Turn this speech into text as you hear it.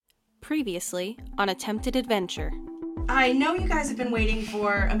Previously on Attempted Adventure. I know you guys have been waiting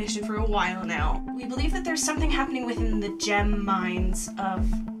for a mission for a while now. We believe that there's something happening within the gem mines of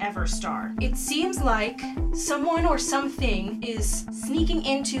Everstar. It seems like someone or something is sneaking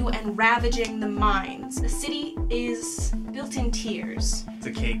into and ravaging the mines. The city is built in tiers. It's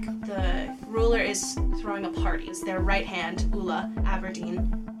a cake. The ruler is throwing a party. Their right hand, Ula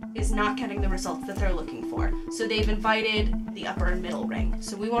Aberdeen, is not getting the results that they're looking for. So they've invited the upper and middle ring.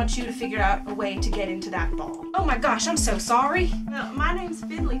 So we want you to figure out a way to get into that ball. Oh my gosh, I'm so sorry. Well, my name's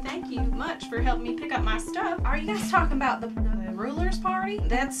Finley. Thank you much for helping me pick up my stuff. Are you guys talking about the ruler's party?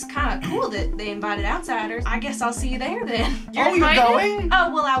 That's kind of cool that they invited outsiders. I guess I'll see you there then. You're going?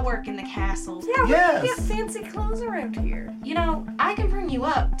 Oh, well, I work in the castle. Yeah, Yes. we get fancy clothes around here. You know, I can bring you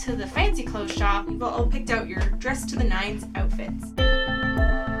up to the fancy clothes shop. You've all picked out your dress to the nines outfits.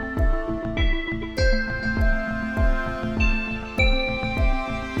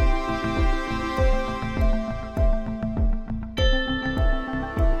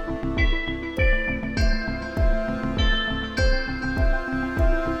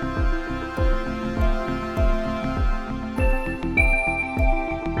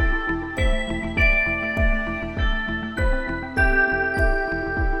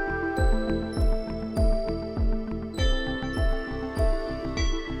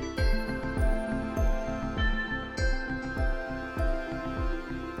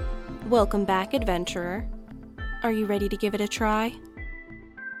 Welcome back, adventurer. Are you ready to give it a try?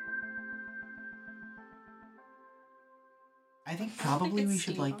 I think probably we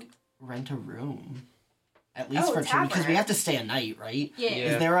should, rent a room. At least Oh, for a 2, because we tavern. have to stay a night, right? Yeah. Yeah.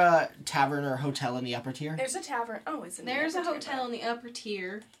 Is there a tavern or hotel in the upper tier? There's a tavern. Oh, it's in the There's a upper tier, hotel in the upper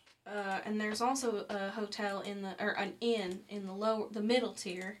tier, and there's also a hotel or an inn in the middle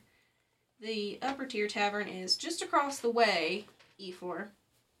tier. The upper tier tavern is just across the way, E4,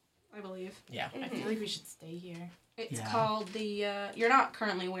 I believe. Yeah. though. I feel like we should stay here. It's Yeah. called the, you're not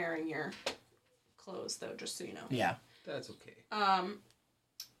currently wearing your clothes though, just so you know. Yeah. That's okay.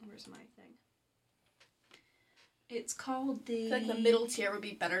 Where's my thing? It's called the... I feel like the middle tier would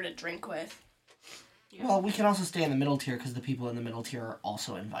be better to drink with. Yeah. Well, we can also stay in the middle tier because the people in the middle tier are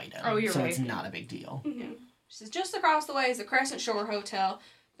also invited. Oh, you're so right. it's not a big deal. Yeah. She says just across the way is the Crescent Shore Hotel,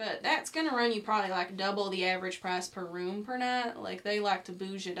 but that's gonna run you probably like double the average price per room per night. Like they like to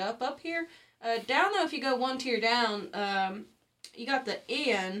bouge it up here. Down though, if you go one tier down, you got the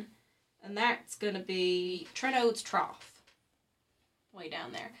inn, and that's gonna be Trenode's Trough. Way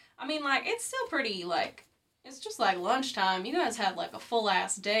down there. I mean, like it's still pretty like. It's just like lunchtime. You guys had like a full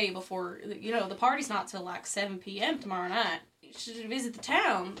ass day before, you know, the party's not till like 7 p.m. tomorrow night. You should visit the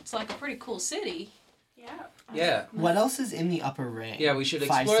town. It's like a pretty cool city. Yeah. Yeah. What else is in the upper ring? Yeah, we should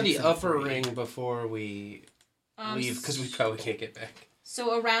 5, explore 6, the and upper 3. ring before we leave, because we probably can't get back.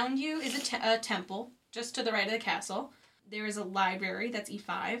 So around you is a temple, just to the right of the castle. There is a library, that's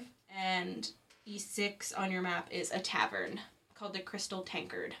E5, and E6 on your map is a tavern called the Crystal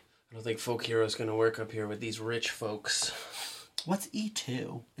Tankard. I don't think Folk Hero's gonna work up here with these rich folks. What's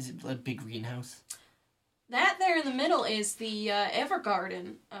E2? Is it a big greenhouse? That there in the middle is the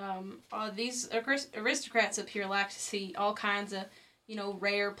Evergarden. These aristocrats up here like to see all kinds of, you know,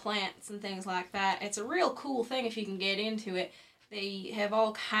 rare plants and things like that. It's a real cool thing if you can get into it. They have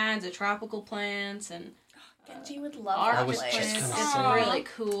all kinds of tropical plants and Genji would love Arctic that was place. just plants. gonna It's say. really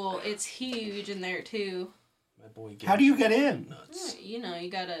cool. It's huge in there too. My boy. How do you get in? Nuts. You know, you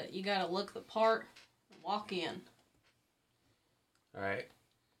gotta look the part and walk in. All right.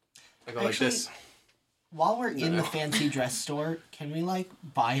 I go like Actually- this. While we're in No. the fancy dress store, can we,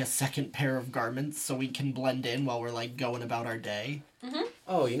 buy a second pair of garments so we can blend in while we're, going about our day?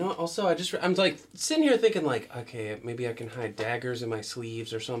 Oh, you know what? Also, I'm sitting here thinking okay, maybe I can hide daggers in my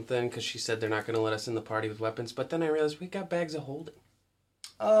sleeves or something, because she said they're not gonna let us in the party with weapons. But then I realized we got bags of holding.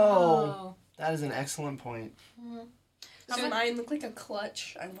 Oh, that is an excellent point. Doesn't mine look like a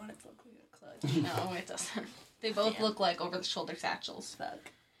clutch? I want it to look like a clutch. No, it doesn't. They both look like over-the-shoulder satchels.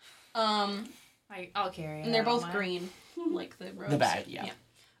 Fuck. I'll carry it. And they're I don't both mind. green, like the robes. The bag, yeah.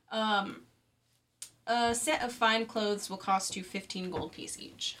 A set of fine clothes will cost you 15 gold piece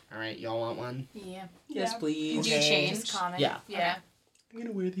each. All right, y'all want one? Yeah. Yes, Yeah. please. Do you Okay. change? Just common. Yeah. Yeah. I'm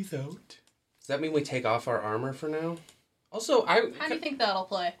gonna wear these out. Does that mean we take off our armor for now? Also, How do you think that'll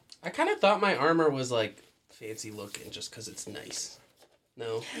play? I kind of thought my armor was fancy looking just because it's nice.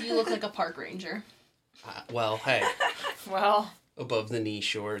 No? You look like a park ranger. Well, hey, Well, above the knee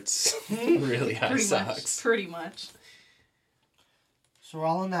shorts, really high socks. Pretty much. So we're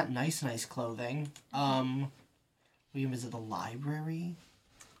all in that nice clothing. We can visit the library.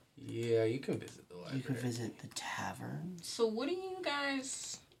 Yeah, you can visit the library. You could visit the tavern. So what are you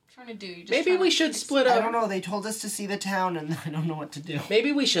guys trying to do? You just Maybe trying we to should split I up. don't know. They told us to see the town, and I don't know what to do.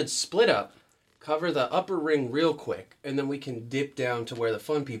 Maybe we should split up, cover the upper ring real quick, and then we can dip down to where the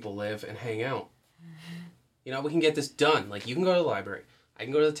fun people live and hang out. You know, we can get this done. Like, you can go to the library. I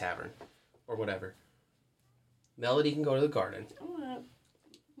can go to the tavern. Or whatever. Melody can go to the garden.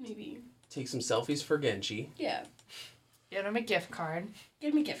 Maybe. Take some selfies for Genji. Yeah. Give him a gift card.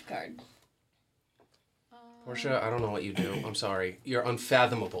 Give me a gift card. Portia, I don't know what you do. I'm sorry. You're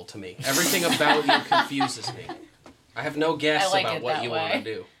unfathomable to me. Everything about you confuses me. I have no guess I like about it what that you want to way.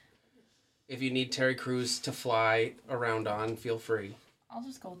 do. If you need Terry Crews to fly around on, feel free. I'll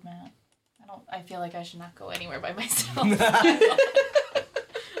just go with Matt. I feel like I should not go anywhere by myself.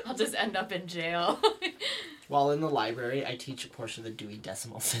 I'll just end up in jail. While in the library, I teach Portia the Dewey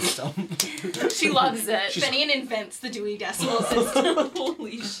Decimal System. She loves it. Fenian invents the Dewey Decimal System.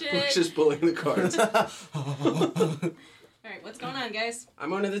 Holy shit. Portia's pulling the cards. Alright, what's going on, guys? I'm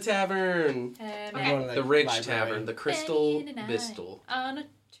going to the tavern. I'm going to The Ridge library. Tavern. The Crystal Bistle. On a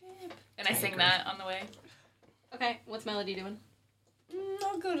trip. And I sing that on the way. Okay, what's Melody doing?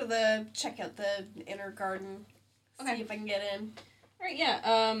 I'll go to check out the inner garden. Okay. See if I can get in. Alright, yeah,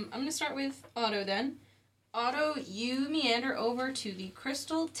 I'm gonna start with Otto then. Otto, you meander over to the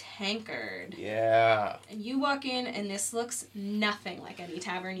Crystal Tankard. Yeah. And you walk in, and this looks nothing like any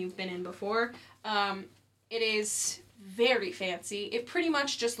tavern you've been in before. It is very fancy. It pretty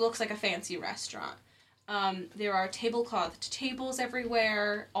much just looks like a fancy restaurant. There are tablecloth tables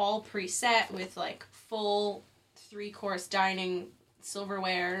everywhere, all preset with like full 3-course dining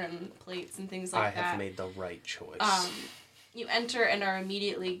silverware and plates and things like that. I have made the right choice. You enter and are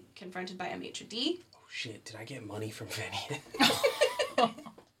immediately confronted by a maitre d'. Oh shit, did I get money from Fenian?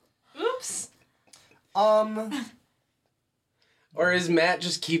 Oops. Or is Matt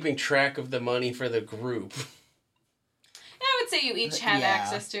just keeping track of the money for the group? I would say you each have Yeah.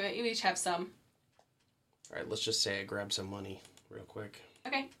 access to it. You each have some. Alright, let's just say I grabbed some money real quick.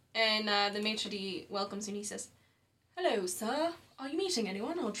 Okay. And the maitre d' welcomes you and he says, "Hello, sir. Are you meeting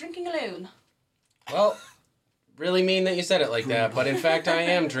anyone or drinking alone?" Well, really mean that you said it like that, but in fact I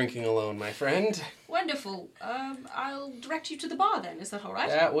am drinking alone, my friend. Wonderful. I'll direct you to the bar then. Is that all right?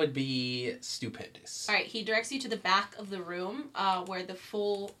 That would be stupendous. All right. He directs you to the back of the room, where the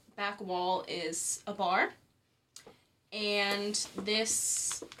full back wall is a bar, and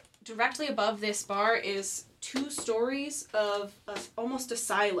this directly above this bar is 2 stories of almost a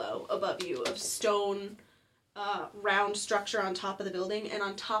silo above you of stone, round structure on top of the building, and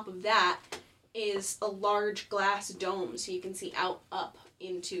on top of that is a large glass dome so you can see out up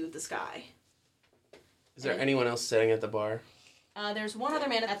into the sky. Is there anyone else sitting at the bar? There's one other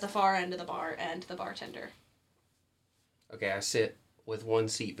man at the far end of the bar and the bartender. Okay, I sit with one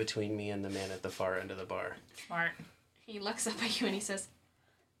seat between me and the man at the far end of the bar. Smart. He looks up at you and he says,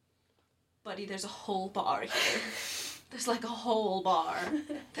 "Buddy, there's a whole bar here. There's like a whole bar.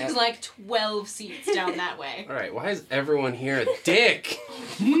 There's like 12 seats down that way. Alright, why is everyone here a dick?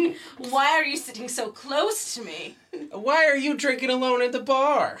 Why are you sitting so close to me? Why are you drinking alone at the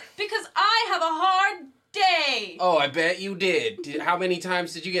bar? Because I have a hard day." Oh, I bet you did. How many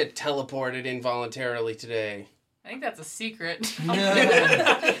times did you get teleported involuntarily today? I think that's a secret.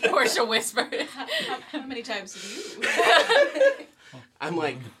 Portia whispered. How many times have you? I'm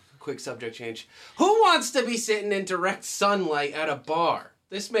like, quick subject change. Who wants to be sitting in direct sunlight at a bar?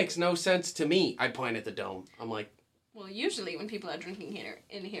 This makes no sense to me. I point at the dome. I'm like, Well, usually when people are drinking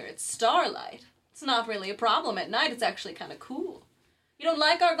in here, it's starlight. It's not really a problem at night. It's actually kind of cool. You don't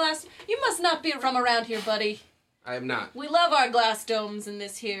like our glass? You must not be from around here, buddy. I am not. We love our glass domes in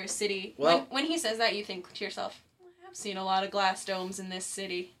this here city. Well- when he says that, you think to yourself, I've seen a lot of glass domes in this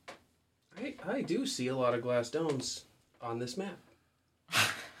city. I do see a lot of glass domes on this map.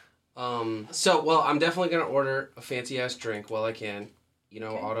 Well, I'm definitely going to order a fancy-ass drink while I can. You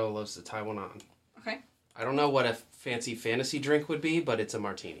know, Okay. Otto loves to tie one on. Okay. I don't know what a fancy fantasy drink would be, but it's a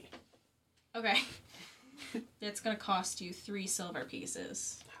martini. Okay. It's gonna cost you 3 silver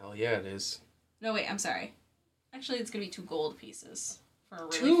pieces. Hell yeah, it is. No, wait, I'm sorry. Actually, it's gonna be 2 gold pieces.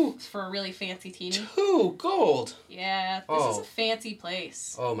 For a really fancy teeny. 2 gold! Yeah, this is Oh. a fancy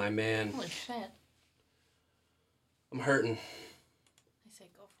place. Oh, my man. Holy shit. I'm hurting. I say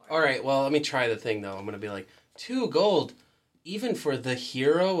go for it. Alright, well, let me try the thing, though. I'm going to be like, 2 gold? Even for the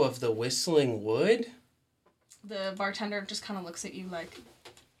hero of the Whistling Wood? The bartender just kind of looks at you like,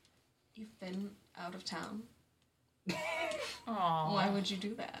 "You've been out of town. Aww. Why would you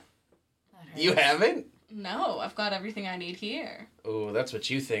do that?" That hurts. You haven't? No, I've got everything I need here. Oh, that's what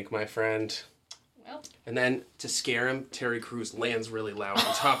you think, my friend. Well, And then, to scare him, Terry Crews lands really loud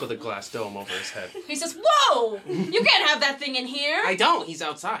on top of the glass dome over his head. He says, "Whoa! You can't have that thing in here." I don't. He's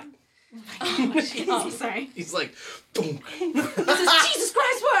outside. Oh, sorry. He's like, boom. He says, "Jesus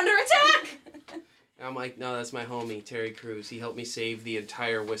Christ, we're under attack!" And I'm like, no, that's my homie, Terry Crews. He helped me save the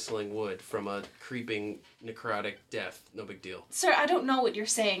entire Whistling Wood from a creeping necrotic death. No big deal. Sir, I don't know what you're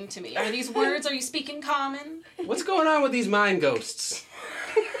saying to me. Are these words, are you speaking common? What's going on with these mind ghosts?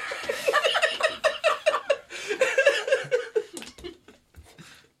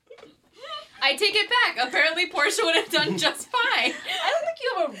 I take it back. Apparently Portia would have done just fine. I don't think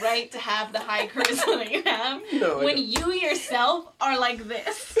you have a right to have the high charisma that you have No, I when don't. you yourself are like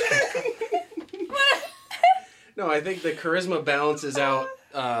this. No, I think the charisma balances out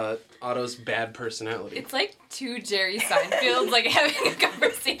Otto's bad personality. It's like two Jerry Seinfelds like having a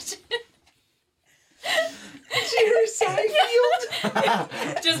conversation. Jerry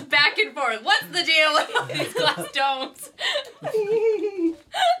Seinfeld? Just back and forth. What's the deal with all these glass domes?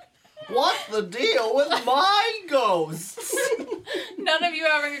 What's the deal with mind ghosts? None of you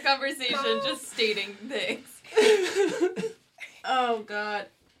having a conversation, just stating things. Oh, God.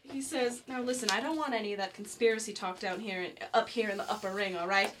 He says, "Now listen, I don't want any of that conspiracy talk down here, up here in the upper ring, all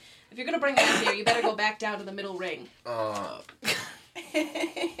right? If you're going to bring that here, you better go back down to the middle ring."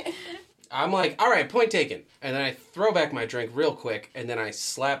 I'm like, all right, point taken. And then I throw back my drink real quick, and then I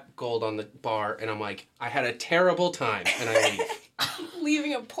slap Gold on the bar, and I'm like, I had a terrible time, and I leave.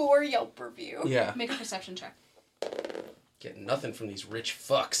 Leaving a poor Yelp review. Yeah. Make a perception check. Get nothing from these rich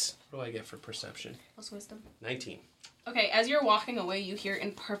fucks. What do I get for perception? Plus wisdom. 19. Okay, as you're walking away, you hear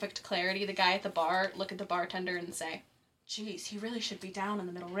in perfect clarity the guy at the bar look at the bartender and say, "Geez, he really should be down in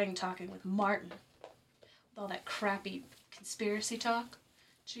the middle ring talking with Martin. With all that crappy conspiracy talk.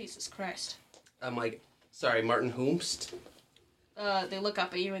 Jesus Christ." I'm like, sorry, Martin Whomst? They look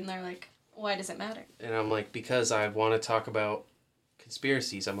up at you and they're like, "Why does it matter?" And I'm like, because I want to talk about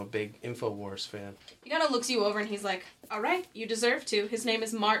conspiracies. I'm a big InfoWars fan. He kind of looks you over and he's like, "All right, you deserve to. His name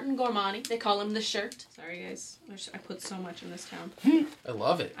is Martin Gormani. They call him the Shirt." Sorry, guys. I put so much in this town. I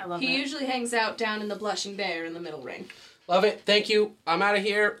love it. I love He that. usually hangs out down in the Blushing Bear in the middle ring. Love it. Thank you. I'm out of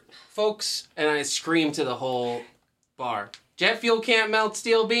here, folks. And I scream to the whole bar. Jet fuel can't melt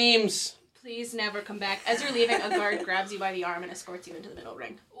steel beams. Please never come back. As you're leaving, a guard grabs you by the arm and escorts you into the middle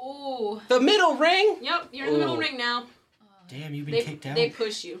ring. Ooh. The middle ring? Yep, you're in the middle Ooh. ring now. Damn, you've been kicked out. They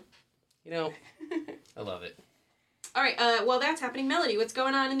push you. You know, I love it. All right, while that's happening, Melody, what's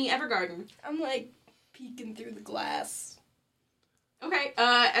going on in the Evergarden? I'm like peeking through the glass. Okay,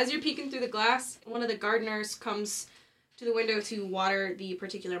 as you're peeking through the glass, one of the gardeners comes to the window to water the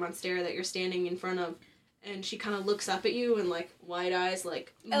particular monstera that you're standing in front of, and she kind of looks up at you and, like, wide eyes,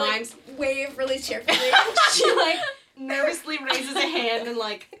 like, I mimes. wave really cheerfully. She, like, nervously raises a hand and,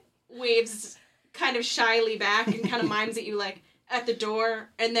 like, waves kind of shyly back and kind of mimes at you, like, at the door,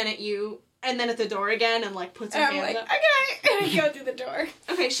 and then at you, and then at the door again, and, like, puts her And I'm hands like, up. okay. And I go through the door.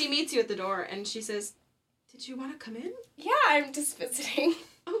 Okay, she meets you at the door, and she says, "Did you want to come in?" Yeah, I'm just visiting.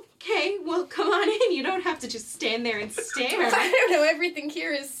 Okay, well, come on in. You don't have to just stand there and stare. I don't know, everything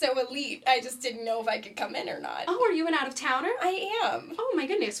here is so elite. I just didn't know if I could come in or not. Oh, are you an out-of-towner? I am. Oh, my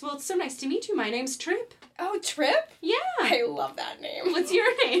goodness. Well, it's so nice to meet you. My name's Trip. Oh, Trip? Yeah. I love that name. What's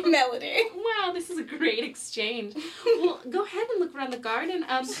your name? Melody. Wow, this is a great exchange. Well, go ahead and look around the garden.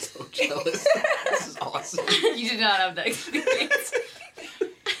 So jealous. This is awesome. You did not have that experience.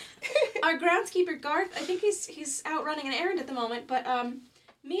 Our groundskeeper, Garth, I think he's out running an errand at the moment, but,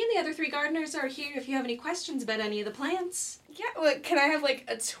 me and the other 3 gardeners are here if you have any questions about any of the plants. Yeah, well, can I have, like,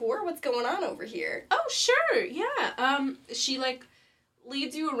 a tour? What's going on over here? Oh, sure, yeah. She, like,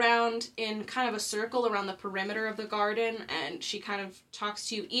 leads you around in kind of a circle around the perimeter of the garden, and she kind of talks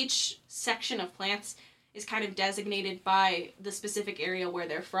to you. Each section of plants is kind of designated by the specific area where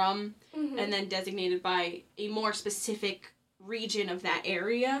they're from, and then designated by a more specific region of that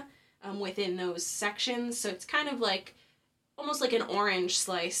area within those sections. So it's kind of like, almost like an orange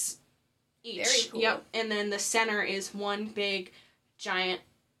slice each. Very cool. Yep, and then the center is one big, giant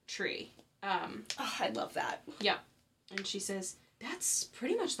tree. Oh, I love that. Yeah. And she says, "That's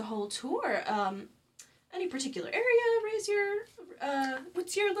pretty much the whole tour. Any particular area? Raise your,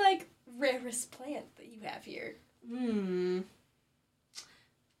 What's your, like, rarest plant that you have here?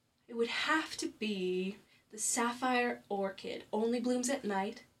 It would have to be the sapphire orchid. Only blooms at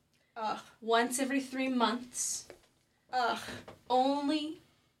night. Ugh. Once every 3 months. Ugh. Only,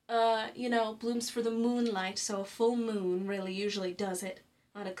 blooms for the moonlight, so a full moon really usually does it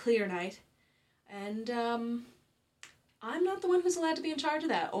on a clear night. And, I'm not the one who's allowed to be in charge of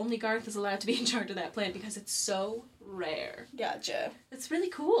that. Only Garth is allowed to be in charge of that plant because it's so rare. Gotcha. It's really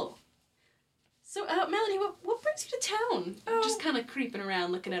cool. So, Melody, what brings you to town? Oh. Just kind of creeping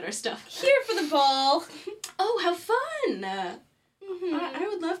around looking at our stuff. Here for the ball. Oh, how fun! Mhm. I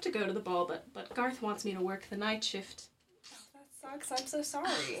would love to go to the ball, but Garth wants me to work the night shift. That sucks. I'm so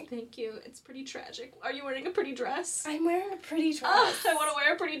sorry. Thank you. It's pretty tragic. Are you wearing a pretty dress? I'm wearing a pretty dress. Oh, I want to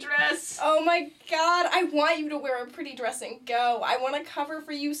wear a pretty dress. Oh my god, I want you to wear a pretty dress and go. I want to cover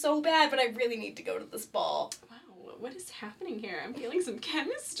for you so bad, but I really need to go to this ball. Wow, what is happening here? I'm feeling some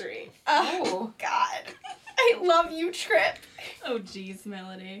chemistry. Oh, god. I love you, Trip. Oh, jeez,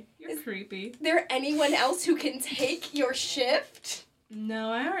 Melody. You're creepy. Is there anyone else who can take your shift?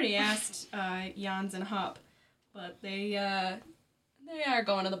 No, I already asked Jans and Hop, but they are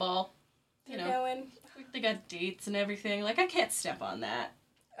going to the ball. You They're know, going. they got dates and everything. Like, I can't step on that.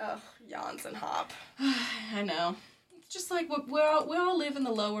 Ugh, Jans and Hop. I know. It's just like we all live in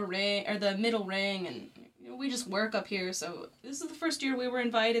the lower ring or the middle ring, and we just work up here. So this is the first year we were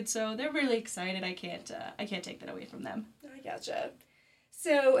invited, so they're really excited. I can't take that away from them. I gotcha.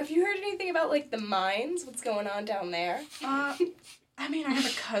 So, have you heard anything about, like, the mines? What's going on down there? I mean, I have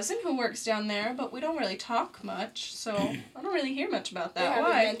a cousin who works down there, but we don't really talk much, so I don't really hear much about They that.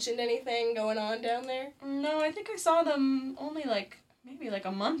 haven't Why? mentioned anything going on down there? No, I think I saw them only maybe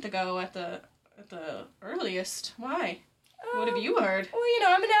a month ago at the earliest. Why? What have you heard? Well,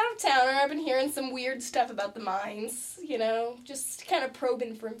 I'm an out-of-towner. I've been hearing some weird stuff about the mines, just kind of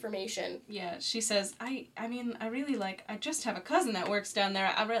probing for information. Yeah, she says, I mean, I really I just have a cousin that works down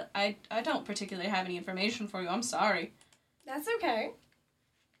there. I don't particularly have any information for you. I'm sorry. That's okay.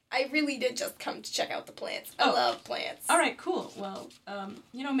 I really did just come to check out the plants. I Oh. love plants. All right, cool. Well,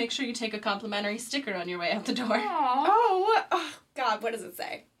 make sure you take a complimentary sticker on your way out the door. Oh, God, what does it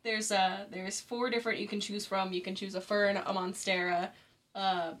say? There's 4 different you can choose from. You can choose a fern, a monstera,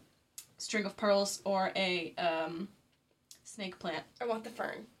 a string of pearls, or a snake plant. I want the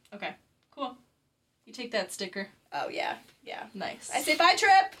fern. Okay, cool. You take that sticker. Oh, yeah. Nice. I say bye,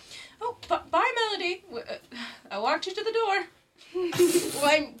 Trip. Oh, bye, Melody. I walked you to the door. Well,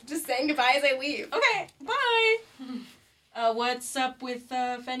 I'm just saying goodbye as I leave. Okay, bye. What's up with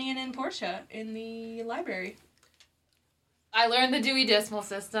Fenian and Portia in the library? I learned the Dewey Decimal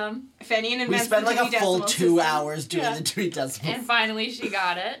System, Fenian We invents spent the like a Dewey full Decimal 2 System. hours doing Yeah. the Dewey Decimal. and finally she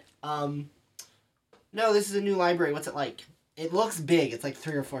got it. No, this is a new library. What's it like? It looks big. It's like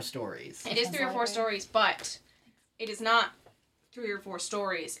 3 or 4 stories. It is 3 or 4 stories, but it is not 3 or 4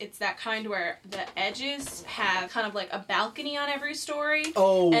 stories. It's that kind where the edges have kind of like a balcony on every story.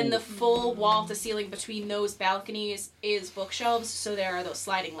 Oh. And the full wall to ceiling between those balconies is bookshelves, so there are those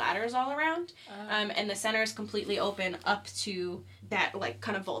sliding ladders all around. And the center is completely open up to that like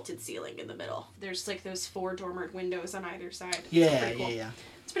kind of vaulted ceiling in the middle. There's like those 4 dormered windows on either side. It's Yeah, pretty cool. yeah.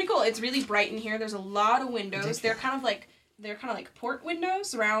 It's pretty cool. It's really bright in here. There's a lot of windows. They're kind of like port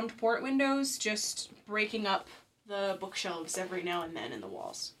windows, round port windows, just breaking up the bookshelves every now and then in the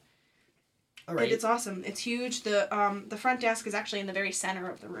walls. All right. It's awesome. It's huge. The front desk is actually in the very center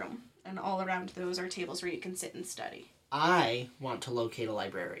of the room, and all around those are tables where you can sit and study. I want to locate a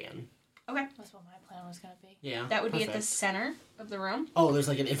librarian. Okay. That's what my plan was gonna be. Yeah. That would be at the perfect. center of the room. Oh, there's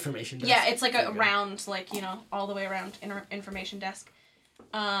like an information desk. Yeah, it's like There a we go. round, all the way around information desk.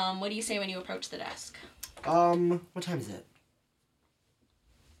 What do you say when you approach the desk? What time is it?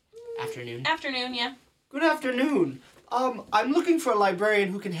 Afternoon. Afternoon, yeah. Good afternoon. I'm looking for a librarian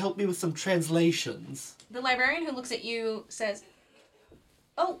who can help me with some translations. The librarian who looks at you says,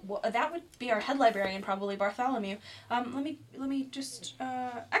 "Oh, well, that would be our head librarian, probably Bartholomew. Let me just.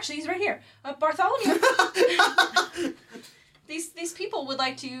 Actually, he's right here. Bartholomew. These people would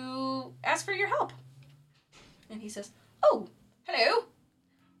like to ask for your help." And he says, "Oh, hello.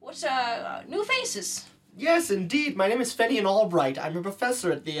 What new faces?" Yes, indeed. My name is Fenian Albright. I'm a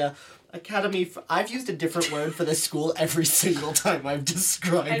professor at the Academy. I've used a different word for this school every single time I've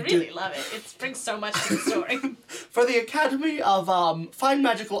described I really it. love it. It brings so much to the story. For the Academy of Fine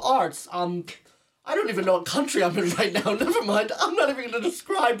Magical Arts. I don't even know what country I'm in right now. Never mind. I'm not even going to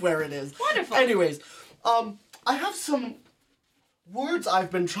describe where it is. Wonderful. Anyways, I have some words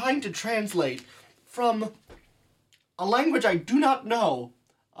I've been trying to translate from a language I do not know.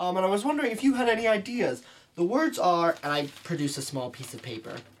 And I was wondering if you had any ideas. The words are, and I produced a small piece of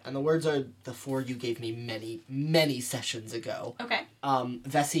paper, and the words are the 4 you gave me many, many sessions ago. Okay.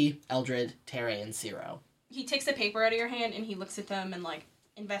 Vessi, Eldred, Terre, and Ciro. He takes the paper out of your hand and he looks at them and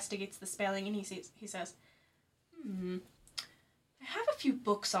investigates the spelling, and he says, I have a few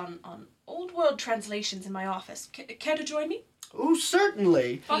books on old world translations in my office. Care to join me? Oh,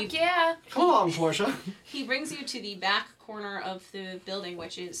 certainly. Fuck yeah! Come along, Portia. He brings you to the back corner of the building,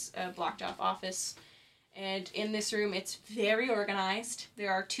 which is a blocked off office, And in this room, it's very organized.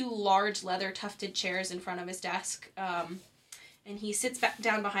 There are 2 large leather tufted chairs in front of his desk. And he sits back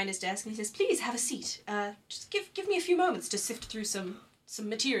down behind his desk and he says, "Please have a seat. Just give me a few moments to sift through some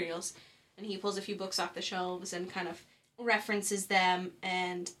materials." And he pulls a few books off the shelves and kind of references them.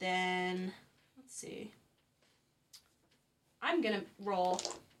 And then, let's see. I'm gonna roll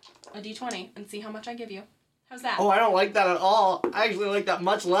a d20 and see how much I give you. How's that? Oh, I don't like that at all. I actually like that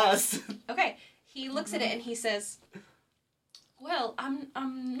much less. Okay. He looks at it and he says, "Well, I'm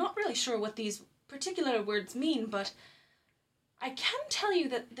not really sure what these particular words mean, but I can tell you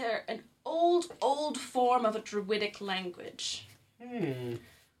that they're an old form of a druidic language." Did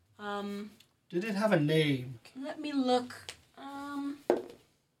it have a name? Let me look.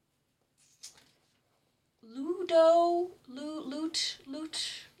 Ludo, Luti,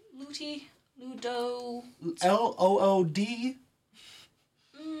 Ludo. Lood?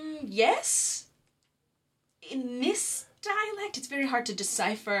 Yes. In this dialect, it's very hard to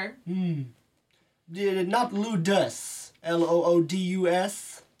decipher. Not ludus.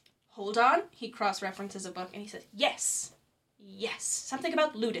 Loodus? Hold on. He cross-references a book and he says, yes, something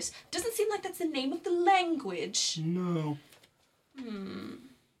about ludus. Doesn't seem like that's the name of the language. No.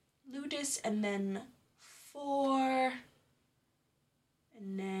 Ludus, and then 4,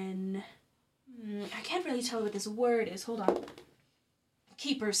 and then, I can't really tell what this word is. Hold on.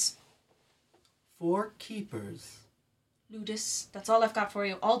 Keepers. 4 keepers. Ludus. That's all I've got for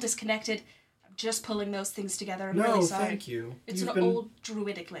you. All disconnected. I'm just pulling those things together. I'm really sorry. Thank you. It's You've an been old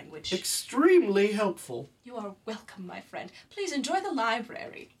druidic language. extremely helpful. You are welcome, my friend. Please enjoy the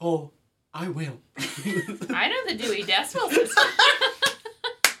library. Oh, I will. I know the Dewey Decimal System.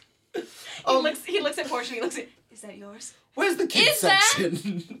 He looks at Portia. He looks at. Is that yours? Where's the kids Is that-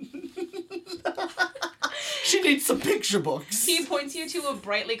 section? She needs some picture books. He points you to a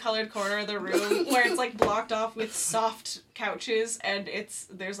brightly colored corner of the room where it's like blocked off with soft couches and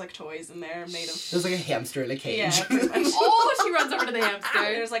there's like toys in there made of. There's like a hamster in a cage. Yeah, pretty much. Oh, she runs over to the hamster.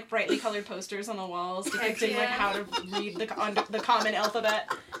 There's like brightly colored posters on the walls depicting like how to read the common alphabet.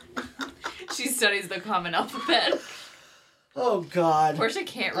 She studies the common alphabet. Oh God. Portia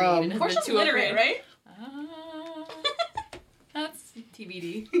can't read. and has been Portia's too literate, afraid. right? That's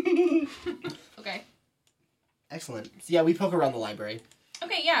TBD. Okay. Excellent. So yeah, we poke around the library.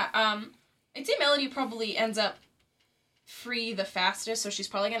 Okay, yeah. I'd say Melody probably ends up free the fastest, so she's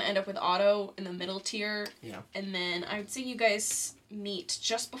probably gonna end up with Otto in the middle tier. Yeah. And then I would say you guys meet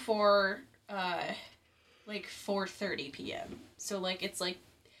just before like 4:30 p.m. So like it's like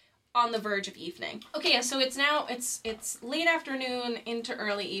on the verge of evening. Okay, yeah, so it's late afternoon into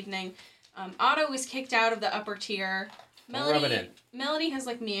early evening. Otto was kicked out of the upper tier. Melody has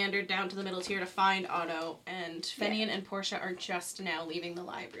like meandered down to the middle tier to find Otto, and Fenian and Portia are just now leaving the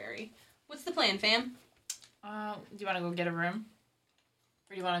library. What's the plan, fam? Do you want to go get a room?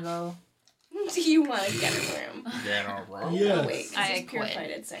 Or do you want to go... Do you want to get a room? Yeah. Oh, wait. I It's quit. purified,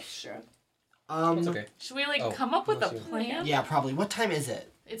 it's extra. It's okay. Should we, like, Oh, come up with a unless you- plan? Yeah, probably. What time is it?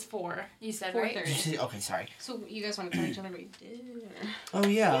 It's 4. You said, 4:30. right? Did you say? Okay, sorry. So you guys want to tell each other what you did? Oh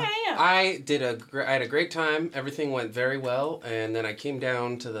yeah. Yeah. I had a great time. Everything went very well, and then I came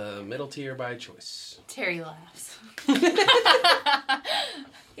down to the middle tier by choice. Terry laughs.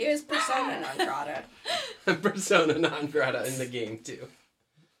 He was persona non grata. Persona non grata in the game too.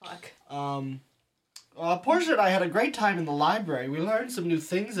 Fuck. Portia and I had a great time in the library. We learned some new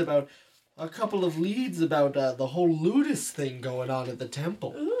things about a couple of leads about the whole ludus thing going on at the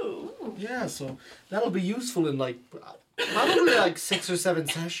temple. Ooh. Yeah, so that'll be useful in like probably like 6 or 7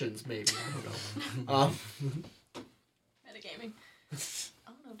 sessions, maybe. I don't know. Metagaming.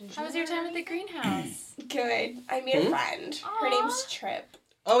 Oh no, did How was your time at the greenhouse? Good. I made a friend. Her Aw. name's Trip.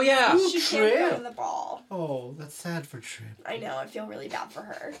 Oh yeah. Ooh, She can't go to Trip. the ball. Oh, that's sad for Trip. I know, I feel really bad for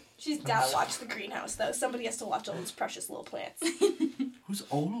her. She's down to watch the greenhouse, though. Somebody has to watch all those precious little plants. Who's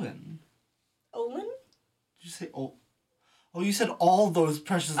Olin? Olin? Did you say Oh, you said all those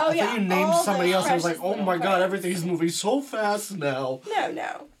precious. Oh, I yeah, thought you named all somebody those else. I was like, precious oh little my god, plants. everything's moving so fast now.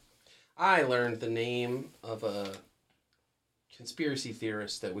 No. I learned the name of a conspiracy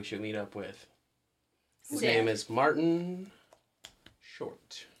theorist that we should meet up with. His Sick. name is Martin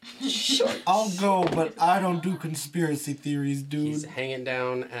Short. Short. I'll go, but I don't do conspiracy theories, dude. He's hanging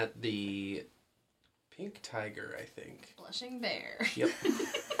down at the Pink Tiger, I think. Blushing bear. Yep.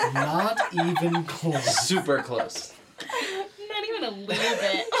 Not even close. Super close. Not even a little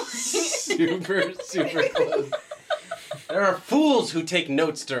bit. Super close. There are fools who take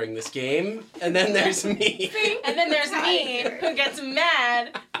notes during this game, and then there's me. And then there's me, who gets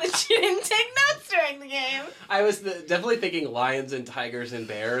mad that she didn't take notes during the game. I was definitely thinking lions and tigers and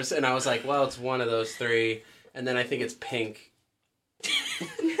bears, and I was like, well, it's one of those three, and then I think it's pink.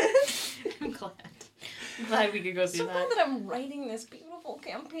 I'm glad. I'm glad we could go through So glad that. that I'm writing this beautiful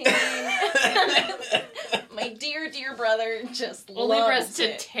campaign. My dear, dear brother just Only for us loves to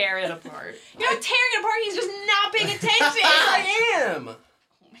it. tear it apart. You're not tearing it apart, he's just not paying attention. I am!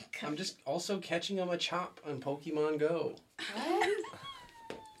 Oh my God. I'm just also catching a Machop on Pokemon Go.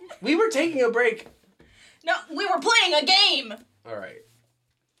 We were taking a break. No, we were playing a game! Alright.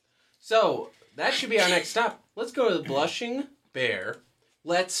 So, that should be our next stop. Let's go to the Blushing Bear.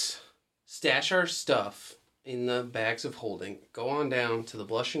 Let's stash our stuff in the bags of holding. Go on down to the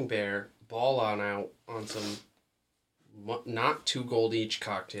Blushing Bear. Ball on out on some not 2 gold each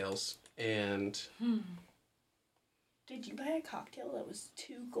cocktails. And... Did you buy a cocktail that was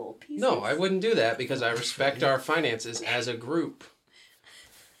 2 gold pieces? No, I wouldn't do that because I respect our finances as a group.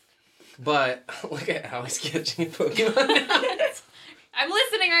 But look at how he's catching Pokemon. I'm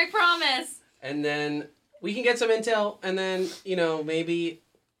listening, I promise. And then we can get some intel, and then, maybe,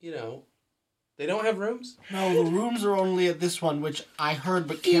 they don't have rooms? No, the rooms are only at this one, which I heard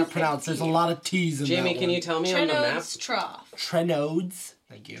but can't pronounce. There's a lot of T's in Jamie, that can one. you tell me on the map? Trenode's Trough. Trenodes.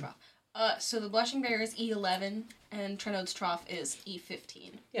 Thank you. So the Blushing Bear is E11, and Trenode's Trough is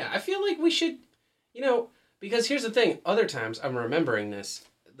E15. Yeah, I feel like we should, because here's the thing. Other times, I'm remembering this,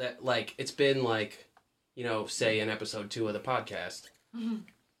 that, it's been, say in episode 2 of the podcast.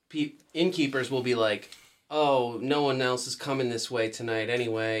 Innkeepers will be like, oh, no one else is coming this way tonight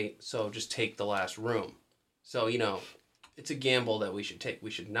anyway, so just take the last room. So, it's a gamble that we should take.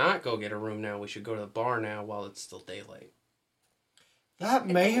 We should not go get a room now. We should go to the bar now while it's still daylight. That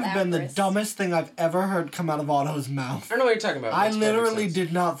may have been the glamorous. dumbest thing I've ever heard come out of Otto's mouth. I don't know what you're talking about. I Makes perfect literally sense.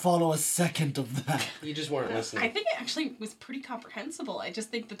 did not follow a second of that. You just weren't I listening. think it actually was pretty comprehensible. I just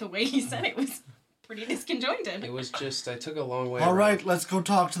think that the way he said it was pretty disconjointed. It was just, I took a long way All around. right, let's go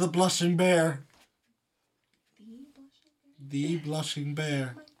talk to the Blushing Bear. The Blushing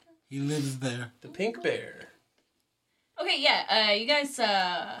Bear. He lives there. The pink bear. Okay, yeah, you guys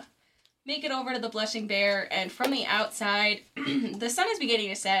make it over to the Blushing Bear, and from the outside, the sun is beginning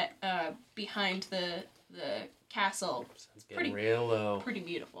to set behind the castle. It's getting real low. Pretty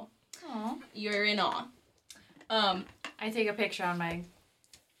beautiful. Aw. You're in awe. I take a picture on my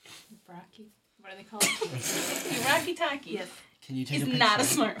Rocky. What are they called? Rocky Talkie Yes. Can you take is a picture? not a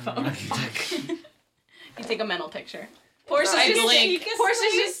smartphone. Fuck. You take a mental picture. Portia's I blink.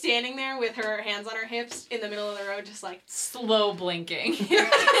 just standing there with her hands on her hips in the middle of the road, just like... Slow blinking.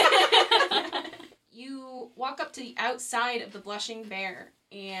 You walk up to the outside of the Blushing Bear,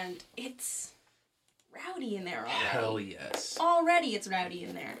 and it's rowdy in there already. Hell yes. Already it's rowdy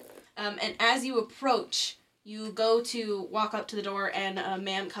in there. And as you approach, you go to walk up to the door, and a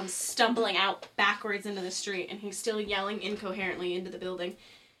man comes stumbling out backwards into the street, and he's still yelling incoherently into the building.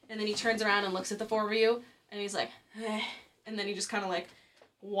 And then he turns around and looks at the 4 of you, and he's like, eh. And then he just kind of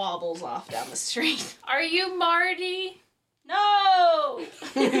wobbles off down the street. Are you Marty? No!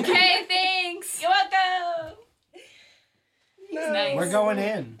 Okay, thanks. You're welcome! Nice. We're going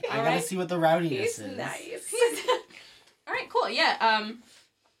in. I gotta Alright. see what the rowdiness He's is. nice. Alright, cool. Yeah,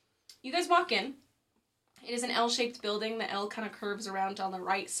 you guys walk in. It is an L-shaped building. The L kind of curves around on the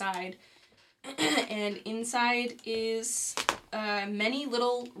right side. And inside is many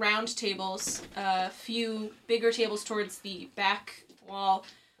little round tables, a few bigger tables towards the back wall.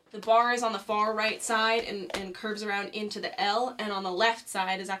 The bar is on the far right side and curves around into the L, and on the left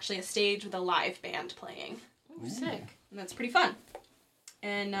side is actually a stage with a live band playing. Ooh, sick. And that's pretty fun.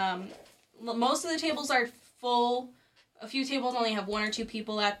 And most of the tables are full. A few tables only have 1 or 2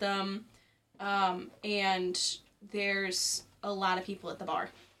 people at them. And there's a lot of people at the bar.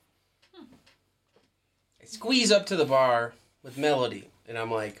 I squeeze up to the bar with Melody, and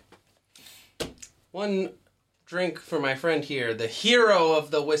I'm like, 1 drink for my friend here, the hero of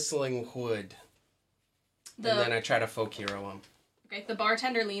the Whistling Wood. And then I try to folk hero him. Okay, the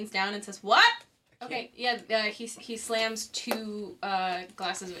bartender leans down and says, "What?" Okay, yeah, he slams 2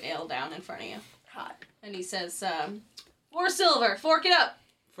 glasses of ale down in front of you. Hot. And he says, 4 silver, fork it up.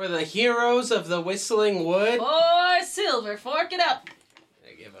 For the heroes of the Whistling Wood, 4 silver, fork it up.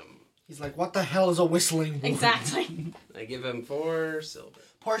 I give him He's like, what the hell is a whistling wood? Exactly. 4 silver.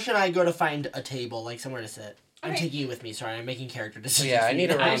 Portia and I go to find a table, somewhere to sit. I'm Okay. taking you with me, sorry, I'm making character decisions. Yeah, I for need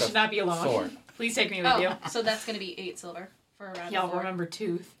you a guys. I round should of not be alone. 4. Please take me with you. So that's gonna be 8 silver for a round Y'all of 4. remember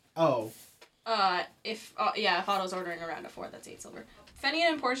Tooth. Oh. If Otto's ordering a round of 4, that's 8 silver.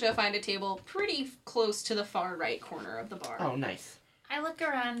 Fenian and Portia find a table pretty close to the far right corner of the bar. Oh, nice. I look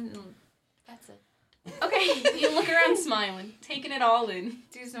around and that's it. Okay, you look around smiling, taking it all in.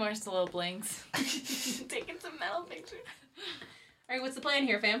 Do some more slow blinks. Taking some mental pictures. Alright, what's the plan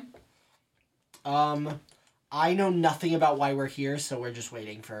here, fam? I know nothing about why we're here, so we're just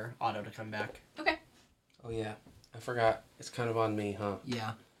waiting for Otto to come back. Okay. Oh yeah, I forgot. It's kind of on me, huh?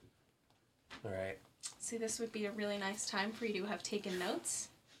 Yeah. All right. See, this would be a really nice time for you to have taken notes.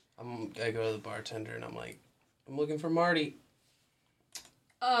 I go to the bartender and I'm like, I'm looking for Marty.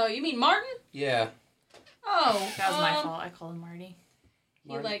 Oh, you mean Martin? Yeah. Oh. That was my fault. I called him Marty.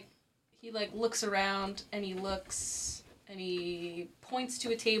 Marty? He looks around and he looks and he points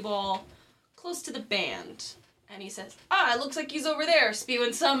to a table close to the band. And he says, it looks like he's over there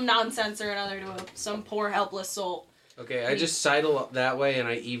spewing some nonsense or another to some poor helpless soul. Okay, I just sidle up that way and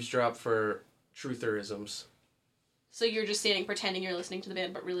I eavesdrop for trutherisms. So you're just standing pretending you're listening to the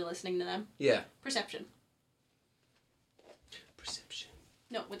band, but really listening to them? Yeah. Perception. Perception.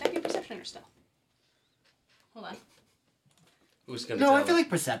 No, would that be perception or stealth? Hold on. Who's gonna No, tell I feel it? like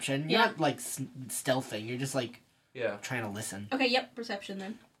perception. You're Yeah. not, like, stealthing. You're just, like, Yeah. trying to listen. Okay, yep, perception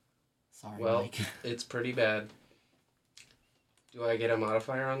then. Sorry, Well, Mike. it's pretty bad. Do I get a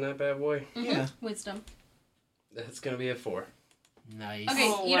modifier on that bad boy? Mm-hmm. Yeah. Wisdom. That's gonna be a 4. Nice. Okay,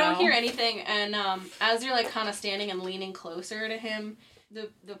 Oh, you don't wow. hear anything, and as you're like kind of standing and leaning closer to him, the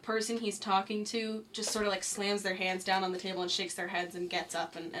person he's talking to just sort of like slams their hands down on the table and shakes their heads and gets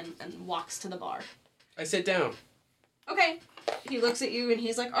up and walks to the bar. I sit down. Okay. He looks at you and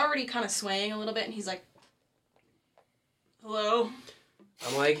he's like already kind of swaying a little bit and he's like, hello?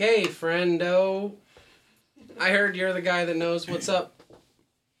 I'm like, hey, friendo. I heard you're the guy that knows what's up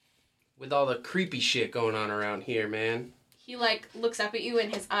with all the creepy shit going on around here, man. He like looks up at you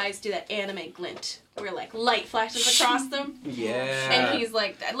and his eyes do that anime glint where like light flashes across them. Yeah. And he's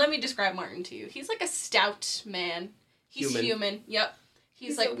like, let me describe Martin to you. He's like a stout man. He's human. Yep.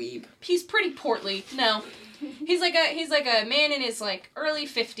 He's like a weeb. He's pretty portly. No. He's like a man in his like early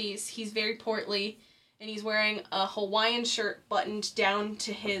 50s. He's very portly and he's wearing a Hawaiian shirt buttoned down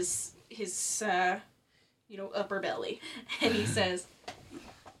to his upper belly. And he says,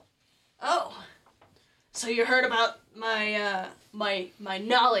 "Oh, so you heard about my my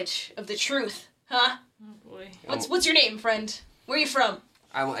knowledge of the truth, huh? Oh boy. What's your name, friend? Where are you from?"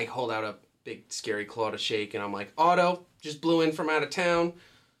 I like hold out a big scary claw to shake and I'm like, Otto, just blew in from out of town.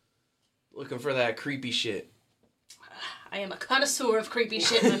 Looking for that creepy shit. I am a connoisseur of creepy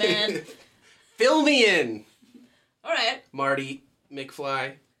shit, my man. Fill me in, All right. Marty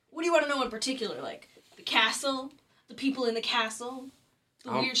McFly. What do you want to know in particular? Like the castle, the people in the castle, the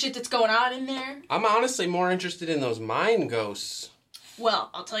Um, weird shit that's going on in there? I'm honestly more interested in those mine ghosts. Well,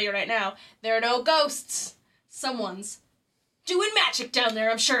 I'll tell you right now, there are no ghosts. Someone's doing magic down there,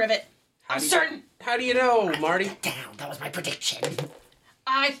 I'm sure of it. I'm certain. How do you know, Marty? Down. That was my prediction.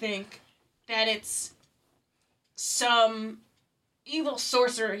 I think that it's some evil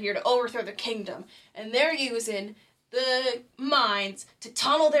sorcerer here to overthrow the kingdom, and they're using the mines to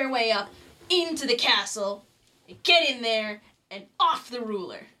tunnel their way up into the castle and get in there and off the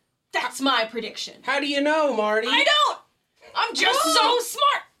ruler. That's my prediction. How do you know, Marty? I don't! I'm just so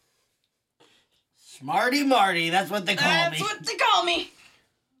smart! Smarty Marty, that's what they call That's me. what they call me!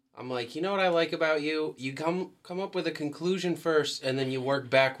 I'm like, you know what I like about you? You come up with a conclusion first, and then you work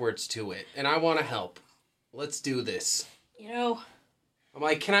backwards to it. And I want to help. Let's do this. You know, I'm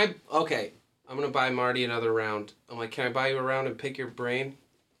like, okay, I'm going to buy Marty another round. I'm like, can I buy you a round and pick your brain?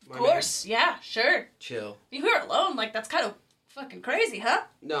 of course, yeah, sure. Chill. If you're alone, like, that's kind of fucking crazy, huh?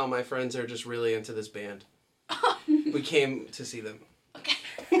 No, my friends are just really into this band. We came to see them. Okay.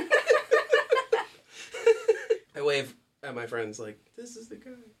 I wave at my friends like, this is the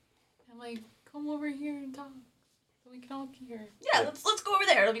guy. I'm like, come over here and talk so we can all hear. Yeah, let's go over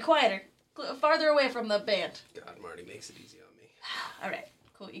there. It'll be quieter. Farther away from the band. God, Marty makes it easy on me. All right,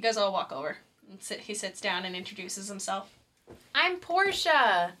 cool. You guys all walk over. And he sits down and introduces himself. I'm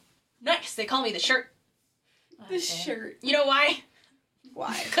Portia. Nice. They call me the shirt. The shirt. You know why?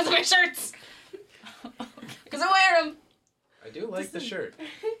 Why? Because of my shirts. Because I wear them. I do like the shirt.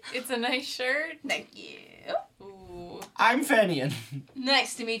 It's a nice shirt. Thank you. Ooh. I'm Fenian.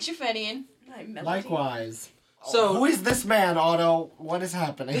 Nice to meet you, Fenian. I'm Melody. Likewise. So, Who is this man, Otto? What is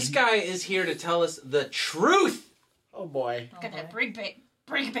happening? this guy is here to tell us the truth. Oh boy. Got that big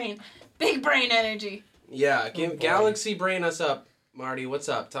brain energy. Yeah, boy. Galaxy brain us up. Marty, what's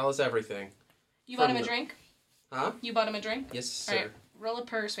up? Tell us everything. You bought From him a the- drink? Huh? You bought him a drink? Yes, sir. All right, roll a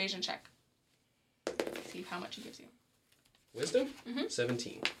persuasion check. See how much he gives you. Wisdom? Mhm.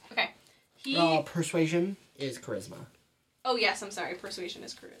 17. Okay. He Persuasion is charisma. Oh, yes, I'm sorry. Persuasion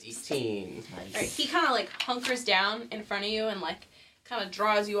is charisma. 18. Nice. Alright, he kind of, like, hunkers down in front of you and, like, kind of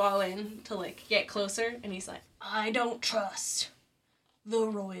draws you all in to, like, get closer. And he's like, I don't trust the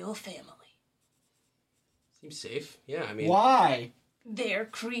royal family. Seems safe. Yeah, I mean... Why? They're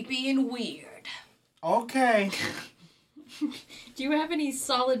creepy and weird. Okay. Do you have any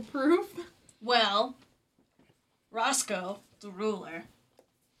solid proof? Well, Roscoe, the ruler,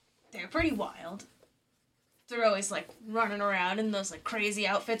 they're pretty wild. They're always, like, running around in those, like, crazy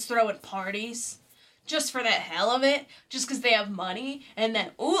outfits, throwing parties. Just for the hell of it. Just because they have money. And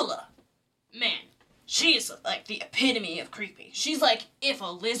then Ula, man, she's, like, the epitome of creepy. She's like if a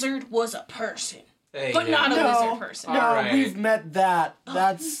lizard was a person. Hey, But not a No. lizard person. No, Alright. we've met that.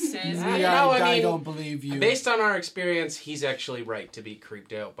 That's... Says yeah, me. No, I I mean, don't believe you. Based on our experience, he's actually right to be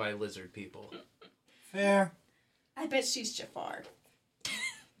creeped out by lizard people. Fair. I bet she's Jafar.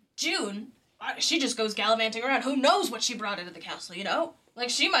 June, she just goes gallivanting around. Who knows what she brought into the castle, you know? Like,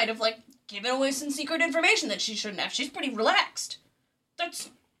 she might have, like, given away some secret information that she shouldn't have. She's pretty relaxed.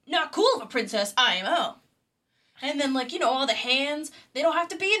 That's not cool of a princess, IMO. And then, like, you know, all the hands, they don't have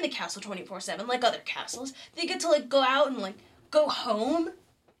to be in the castle 24/7 like other castles. They get to, like, go out and, like, go home.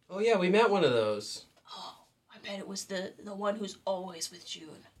 Oh yeah, we met one of those. Oh, I bet it was the one who's always with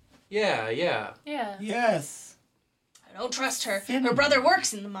June. Yeah. Yeah. Yes. I don't trust her. Finn. Her brother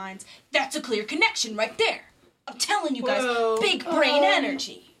works in the mines. That's a clear connection right there. I'm telling you guys, Well, big brain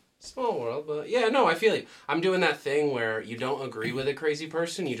energy. Small world, but yeah, no, I feel you. I'm doing that thing where you don't agree with a crazy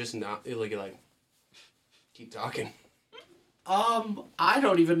person, you just not like keep talking. I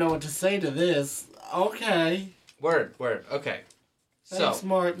don't even know what to say to this. Okay. Word. Okay. Thanks, So,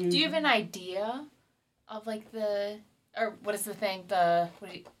 Martin. Do you have an idea of like or what is the thing?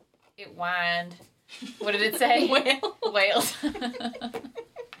 It whined. What did it say? Whale. Whales.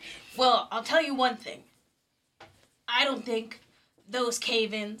 Well, I'll tell you one thing. I don't think those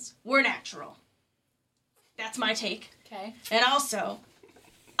cave-ins were natural. That's my take. Okay. And also,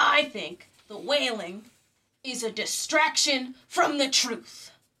 I think the wailing is a distraction from the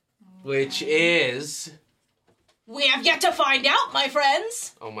truth. which is... We have yet to find out, my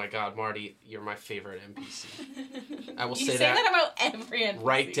friends. Oh my god, Marty, you're my favorite NPC. I will You say say that about every NPC.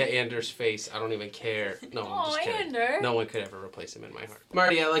 right to Anders' face. I don't even care. No, I'm just kidding. Ander. No one could ever replace him in my heart.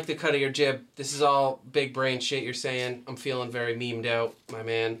 Marty, I like the cut of your jib. This is all big brain shit you're saying. I'm feeling very memed out, my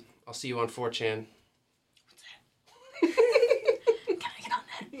man. I'll see you on 4chan. Can I get on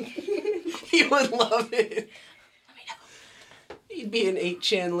that? He would love it. Let me know. He'd be an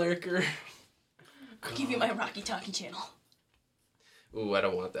 8chan lurker. I'll give you my Rocky Talkie channel. Ooh, I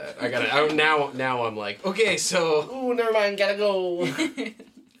don't want that. Now I'm like, okay, so... Ooh, never mind, gotta go.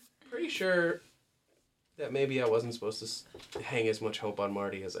 Pretty sure that maybe I wasn't supposed to hang as much hope on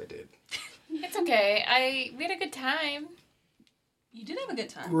Marty as I did. It's okay. We had a good time. You did have a good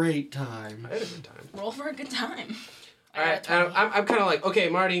time. Great time. I had a good time. Roll for a good time. Alright, I'm kind of like, okay,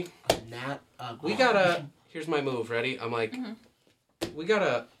 Marty, Not a we gotta... Here's my move, ready? I'm like, we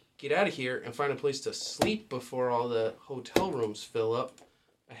gotta get out of here and find a place to sleep before all the hotel rooms fill up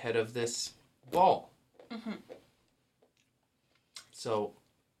ahead of this ball. So,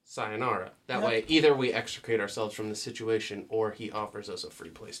 sayonara. That way, either we extricate ourselves from the situation or he offers us a free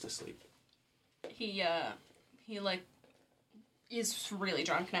place to sleep. He like, is really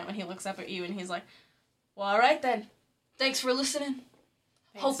drunk now and he looks up at you and he's like, well, alright then. Thanks for listening.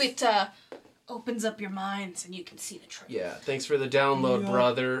 Hope it, opens up your minds and you can see the truth. Yeah, thanks for the download, Yeah.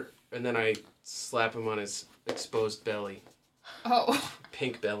 brother. And then I slap him on his exposed belly. Oh.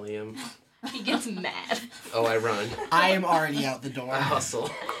 Pink belly him. He gets mad. Oh, I run. I am already out the door. I hustle.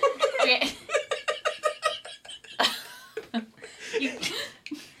 Okay.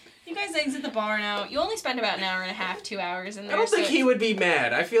 you guys exit the bar now. You only spend about an hour and a half, 2 hours in I there. don't think so he would be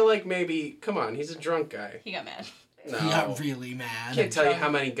mad. I feel like maybe, come on, he's a drunk guy. He got mad. No. He got really mad. I can't tell you how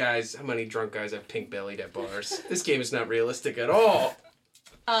many drunk guys have pink bellied at bars. This game is not realistic at all.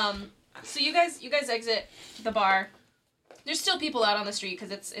 So you guys exit the bar. There's still people out on the street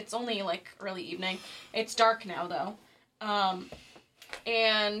because it's only like early evening. It's dark now though.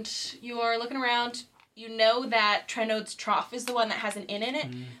 And you are looking around. You know that Trenode's Trough is the one that has an inn in it.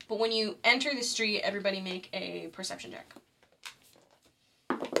 But when you enter the street, everybody make a perception check.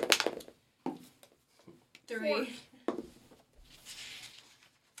 3.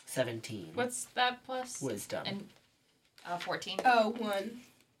 17. What's that plus? Wisdom. And 14. Oh, 1.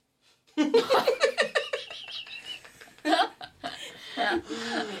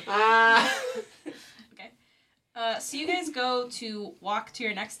 Okay. So you guys go to walk to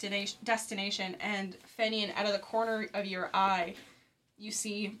your next destination, and Fenian, out of the corner of your eye, you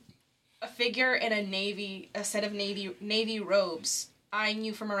see a figure in a set of navy robes eyeing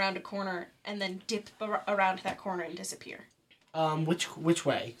you from around a corner and then dip around that corner and disappear. Which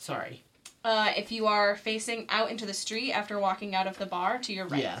way? Sorry. If you are facing out into the street after walking out of the bar, to your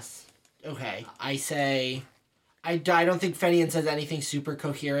right. Yes. Okay. I say... I don't think Fenian says anything super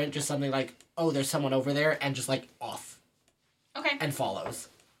coherent, just something like, oh, there's someone over there, and just, like, off. Okay. And follows.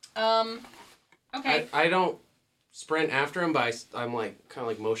 Okay. I don't sprint after him, but I'm like, kind of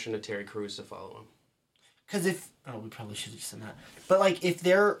like motion to Terry Crews to follow him. Because if... Oh, we probably should have just done that. But, like, if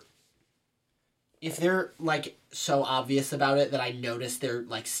they're, like, so obvious about it that I notice they're,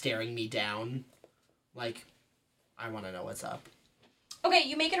 like, staring me down, like, I want to know what's up. Okay,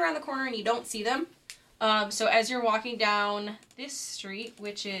 you make it around the corner and you don't see them. So as you're walking down this street,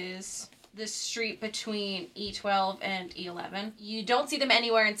 which is the street between E12 and E11, you don't see them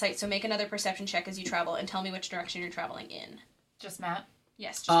anywhere in sight, so make another perception check as you travel and tell me which direction you're traveling in. Just Matt?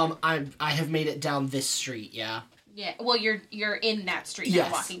 Yes. I have made it down this street, yeah. Yeah, well, you're in that street,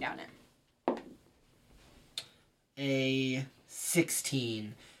 yes. Not walking down it. A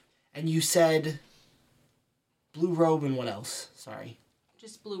 16. And you said blue robe and what else? Sorry.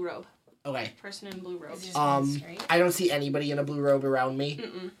 Just blue robe. Okay. Person in blue robe. I don't see anybody in a blue robe around me.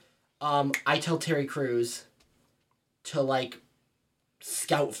 Mm-mm. I tell Terry Crews to, like,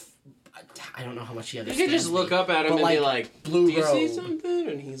 scout... I don't know how much he understands. You could just look up at him and be like, blue do you robe. see something?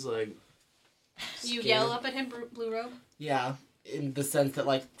 And he's like... You yell up at him, blue robe? Yeah, in the sense that,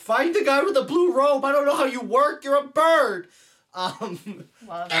 like, find the guy with the blue robe. I don't know how you work. You're a bird. Love And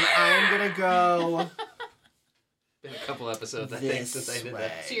I'm gonna go... Been a couple episodes, I think, since I did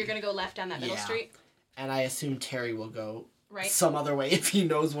that. So you're gonna go left down that middle street? And I assume Terry will go right some other way if he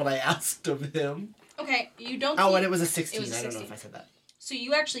knows what I asked of him. Okay, you don't Oh, see... and it was a 16. It was a I don't know 16. if I said that. So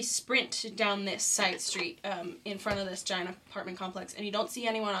you actually sprint down this side street in front of this giant apartment complex, and you don't see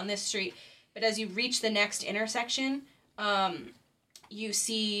anyone on this street. But as you reach the next intersection, you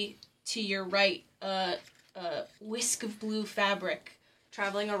see to your right a whisk of blue fabric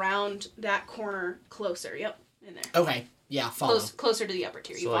traveling around that corner closer. Yep, in there. Okay, yeah, follow. Closer to the upper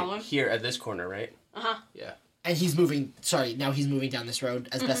tier. You So, follow like, him? here at this corner, right? Uh-huh. Yeah. And he's moving, now he's moving down this road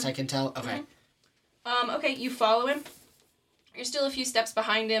as best I can tell? Okay. Okay, you follow him. You're still a few steps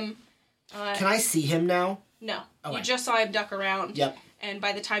behind him. Can I see him now? No. Okay. You just saw him duck around. Yep. And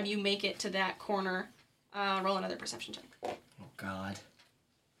by the time you make it to that corner, roll another perception check. Oh, God.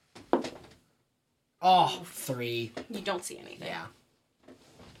 Oh, 3. You don't see anything. Yeah.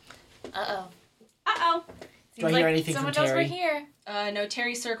 Uh-oh. Uh-oh. Do I hear anything someone from else Terry? right here. No,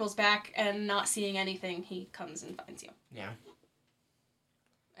 Terry circles back and not seeing anything, he comes and finds you. Yeah.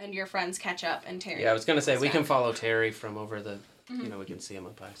 And your friends catch up and Terry... Yeah, I was going to say, we comes can back. follow Terry from over the... You know, we can see him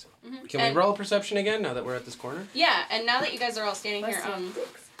up high. So. Can And- we roll perception again now that we're at this corner? Yeah, and now that you guys are all standing here, Let's see.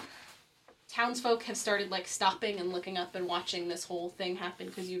 townsfolk have started, like, stopping and looking up and watching this whole thing happen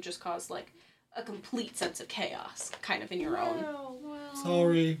because you just caused, like, a complete sense of chaos, kind of in your own.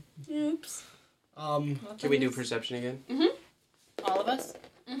 Sorry. Oops. Can we do perception again? All of us?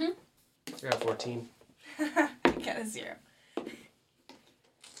 I got 14. I got a 0.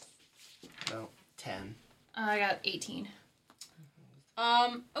 No, 10. I got 18.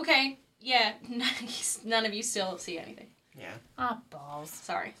 Okay, yeah, none of you still see anything. Yeah. Ah, balls.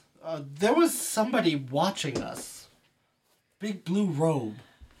 Sorry. There was somebody watching us. Big blue robe.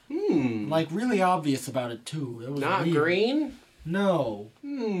 Like, really obvious about it, too. It was Not weird. green? No.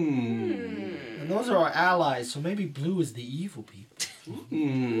 And those are our allies, so maybe blue is the evil people.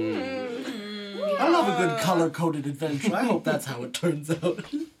 I love a good color-coded adventure. I hope that's how it turns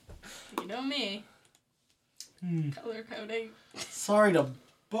out. You know me. Color coding. Sorry to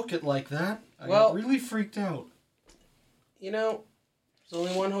book it like that. I Well- got really freaked out. You know, there's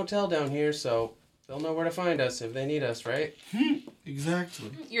only one hotel down here, so they'll know where to find us if they need us, right?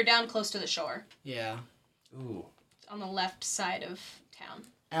 Exactly. You're down close to the shore, Yeah. Ooh. on the left side of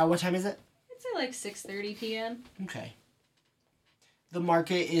town. What time is it? It's at like 6:30 p.m. Okay. The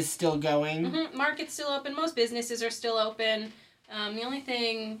market is still going. Market's still open. Most businesses are still open. The only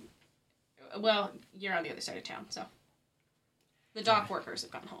thing... Well, you're on the other side of town, so... The dock workers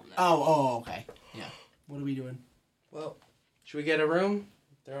have gone home, though. Oh, okay. Yeah. What are we doing? Well, should we get a room?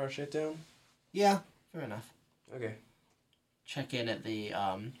 Throw our shit down? Yeah, fair enough. Okay. Check in at the,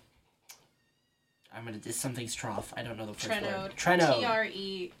 something's trough. I don't know the first Trenode. word.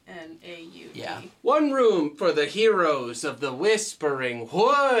 Trenode. Trenaude. Yeah. One room for the heroes of the Whispering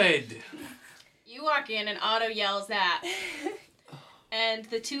Wood! You walk in and Otto yells that. And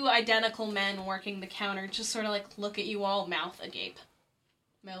the two identical men working the counter just sort of like look at you all, mouth agape.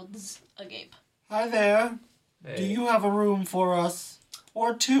 Mouths agape. Hi there. Hey. Do you have a room for us?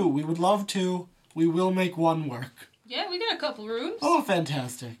 Or 2. We would love 2. We will make 1 work. Yeah, we got a couple rooms. Oh,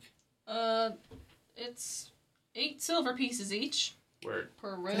 fantastic. It's 8 silver pieces each Word.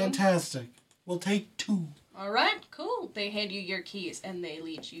 per room. Fantastic. We'll take 2. Alright, cool. They hand you your keys and they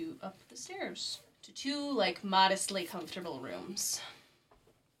lead you up the stairs to 2, like, modestly comfortable rooms.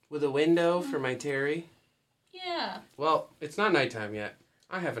 With a window for my Terry. Yeah. Well, it's not nighttime yet.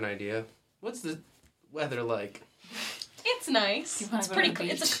 I have an idea. What's the weather like? It's nice. You wanna It's go pretty to the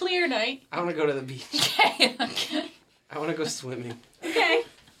clear. It's beach? a clear night. I want to go to the beach. Okay. I want to go swimming. Okay.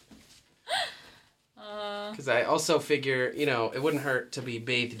 Because I also figure, it wouldn't hurt to be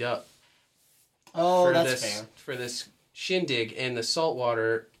bathed up Oh, for that's this fair. for this shindig, and the salt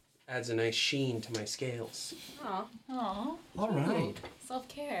water adds a nice sheen to my scales. Aw. Aw, All right.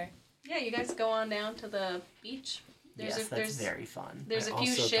 self-care. Yeah, you guys go on down to the beach. Yes, that's very fun. There's I a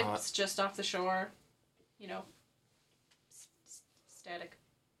few also ships thought- just off the shore. Static.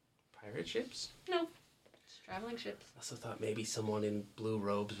 Pirate ships? No. Just traveling ships. I also thought maybe someone in blue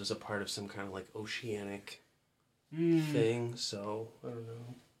robes was a part of some kind of like oceanic thing, so I don't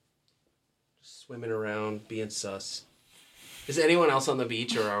know. Just swimming around, being sus. Is anyone else on the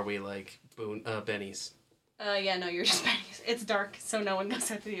beach, or are we like bennies? Yeah, no, you're just it's dark, so no one goes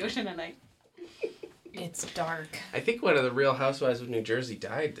out to the ocean at night. It's dark. I think one of the Real Housewives of New Jersey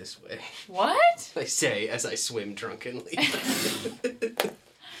died this way. What? I say as I swim drunkenly.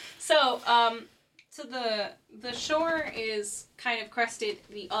 So, so the shore is kind of crested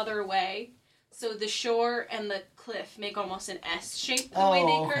the other way. So the shore and the cliff make almost an S shape the way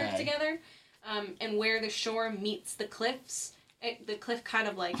they curve together. And where the shore meets the cliffs, the cliff kind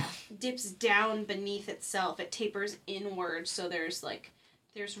of like dips down beneath itself. It tapers inward, so there's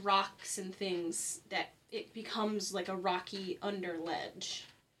rocks and things that it becomes like a rocky underledge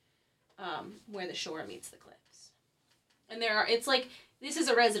where the shore meets the cliffs. And this is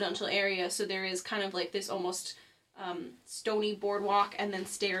a residential area, so there is kind of like this almost stony boardwalk and then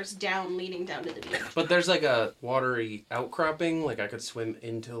stairs down leading down to the beach. But there's like a watery outcropping, like I could swim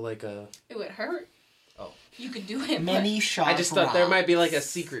into like a... It would hurt. Oh. You could do it. Many sharp I just thought there might be like a rocks.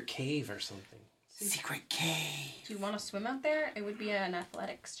 secret cave or something. Secret cave. Do you want to swim out there? It would be an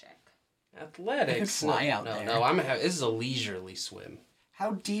athletics check. Athletics? I could fly out no, there. No, this is a leisurely swim.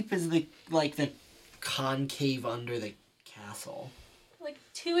 How deep is the concave under the castle? Like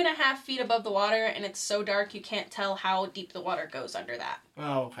 2.5 feet above the water, and it's so dark you can't tell how deep the water goes under that.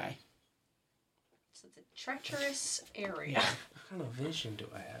 Oh, okay. So it's a treacherous area. Yeah. What kind of vision do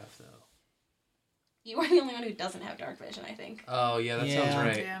I have, though? You are the only one who doesn't have dark vision, I think. Oh, yeah, that Yeah. sounds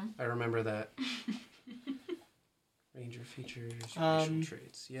right. Damn. I remember that. Ranger features, racial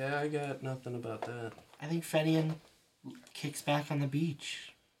traits. Yeah, I got nothing about that. I think Fenian kicks back on the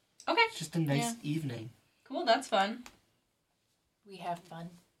beach. Okay. It's just a nice Yeah. evening. Cool, that's fun. We have fun.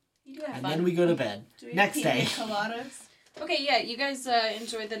 You do have And fun. then we go to bed. Next day. Okay, yeah, you guys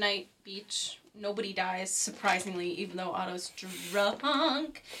enjoyed the night beach. Nobody dies, surprisingly, even though Otto's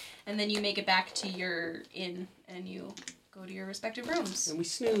drunk. And then you make it back to your inn, and you go to your respective rooms. And we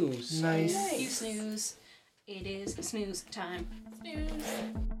snooze. Nice. You snooze. It is snooze time. Snooze.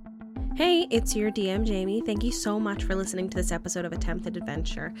 Hey, it's your DM, Jamie. Thank you so much for listening to this episode of Attempted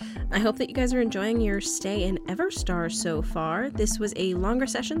Adventure. I hope that you guys are enjoying your stay in Everstar so far. This was a longer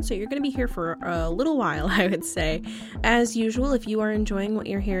session, so you're going to be here for a little while, I would say. As usual, if you are enjoying what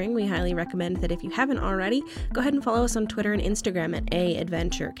you're hearing, we highly recommend that if you haven't already, go ahead and follow us on Twitter and Instagram at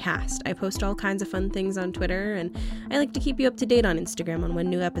 @AAdventureCast. I post all kinds of fun things on Twitter, and I like to keep you up to date on Instagram on when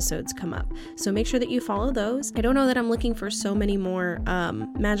new episodes come up. So make sure that you follow those. I don't know that I'm looking for so many more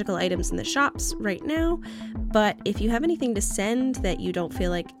magical items in the shops right now, but if you have anything to send that you don't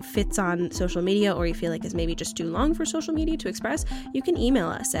feel like fits on social media, or you feel like is maybe just too long for social media to express, you can email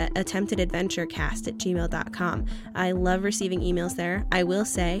us at attemptedadventurecast@gmail.com. I love receiving emails there. I will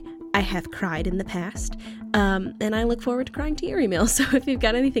say I have cried in the past, and I look forward to crying to your emails. So if you've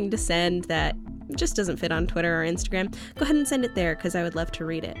got anything to send that just doesn't fit on Twitter or Instagram, go ahead and send it there, because I would love to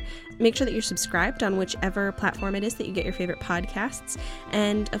read it. Make sure that you're subscribed on whichever platform it is that you get your favorite podcasts.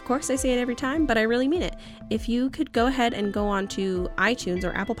 And of course, I say it every time, but I really mean it. If you could go ahead and go on to iTunes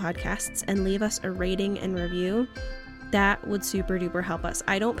or Apple Podcasts and leave us a rating and review, that would super duper help us.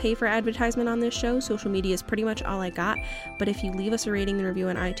 I don't pay for advertisement on this show. Social media is pretty much all I got. But if you leave us a rating and review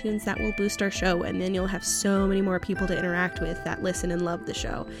on iTunes, that will boost our show. And then you'll have so many more people to interact with that listen and love the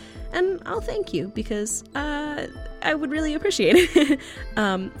show. And I'll thank you, because I would really appreciate it.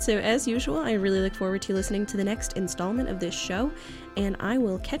 So as usual, I really look forward to listening to the next installment of this show. And I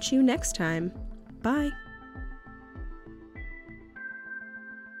will catch you next time. Bye.